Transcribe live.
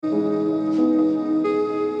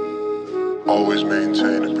Always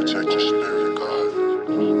maintain and protect your spirit, God.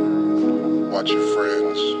 Watch your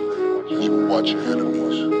friends as you watch your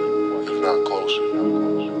enemies, if not closer.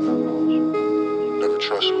 Never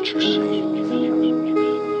trust what you see.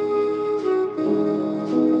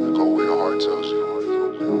 Go where your heart tells you.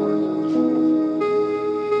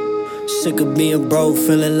 Sick of being broke,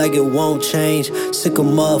 feeling like it won't change. Sick of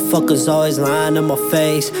motherfuckers always lying in my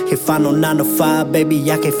face. Can't find no 9 to 5,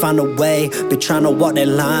 baby, I can't find a way. Been trying to walk that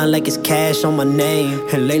line like it's cash on my name.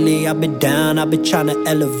 And lately I've been down, I've been trying to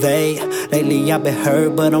elevate. Lately I've been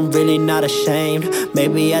hurt, but I'm really not ashamed.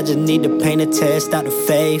 Maybe I just need to paint a test out of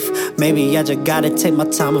faith. Maybe I just gotta take my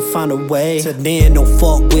time and find a way. Till then, don't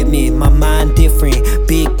fuck with me, my mind different.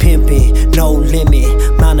 Big pimpin', no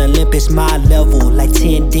limit. Mount Olympus, my level, like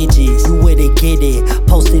 10 digits. You where they get it,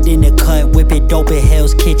 posted in the cut, whip it dope at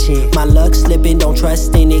Hell's Kitchen. My luck slipping, don't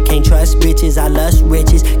trust in it, can't trust bitches. I lust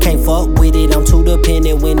riches, can't fuck with it, I'm too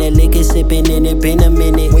dependent. When the liquor sipping and it been a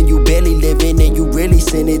minute. When you barely living and you really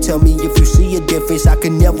sinning, tell me if you see a difference, I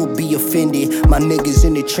could never be offended. My niggas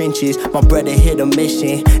in the trenches, my brother hit a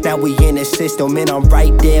mission. Now we in the system and I'm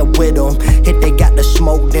right there with them. If they got the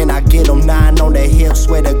smoke, then I get them. 9 on the hip,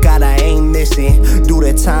 swear to God I ain't missing. Do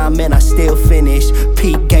the time and I still finish.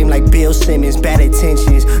 Peak game like Bill Simmons, bad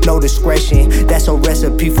intentions, no discretion. That's a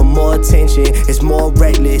recipe for more attention. It's more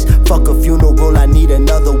reckless. Fuck a funeral, I need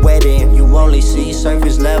another wedding. You only see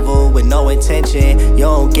surface level with no intention. You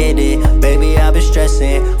don't get it, baby, I've been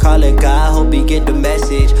stressing. Call it God, hope he get the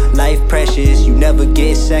message. Life precious, you never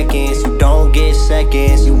get seconds. You don't get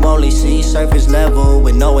seconds. You only see surface level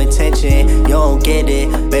with no intention. You don't get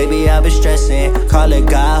it, baby, I've been stressing. Call it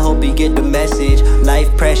God, hope he get the message.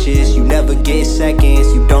 Life precious, you never get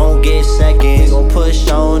seconds. You don't get seconds. Gon' push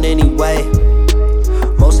on anyway.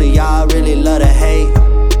 Most of y'all really love to hate.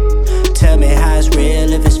 Tell me how it's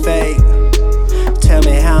real if it's fake. Tell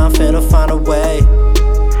me how I'm finna find a way.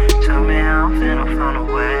 Tell me how I'm finna find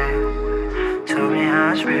a way. Tell me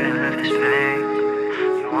how it's real if it's fake.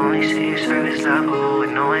 You only see surface level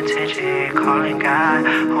with no intention. Calling God,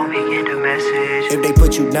 hope he get the message. If they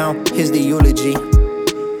put you down, here's the eulogy.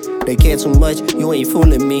 They care too much, you ain't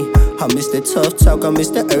fooling me. I miss the tough talk, I miss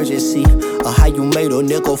the urgency of how you made a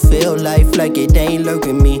nigga feel life like it ain't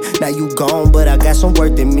lurking me. Now you gone, but I got some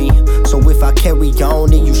worth in me. So if I carry on,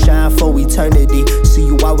 then you shine for eternity. See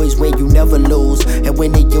you always win, you never lose. And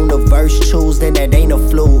when the universe choose, then that ain't a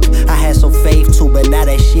fluke. I had some faith too, but now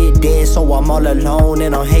that shit dead, so I'm all alone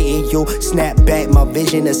and I'm hating you. Snap back, my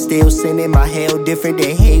vision is still sinning. My hell different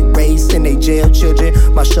than hate race and they jail children.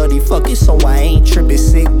 My shorty fuck it, so I ain't tripping,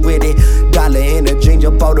 sick with it. Dollar in a ginger,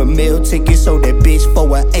 bought a meal ticket, so that bitch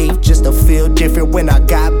for an eighth just to feel different. When I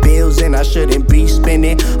got bills and I shouldn't be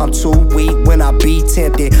spending. I'm too weak when I be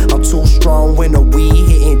tempted. I'm too strong when the weed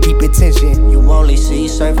hitting deep attention. You only see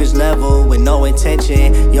surface level with no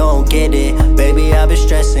intention. You don't get it, baby, I've been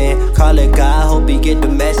stressing. Call it God, hope he get the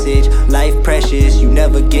message. Life precious, you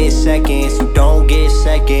never get seconds. You don't get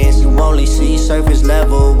seconds. You only see surface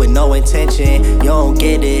level with no intention. You don't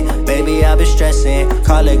get it, baby, I've been stressing.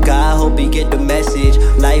 Call it God, hope he get the message.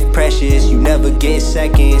 Life precious, you never get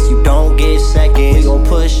seconds. You don't get seconds. We gon'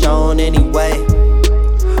 push on anyway.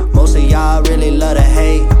 Most of y'all really love to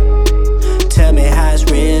hate. Tell me how it's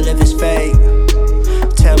real if it's fake.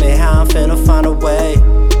 Tell me how I'm finna find a way.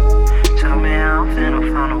 Tell me how I'm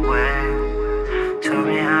finna find a way. Tell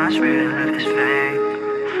me how it's real if it's fake.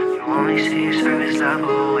 You only see surface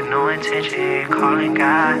level with no intention. Calling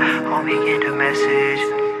God, hope he get the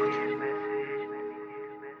message.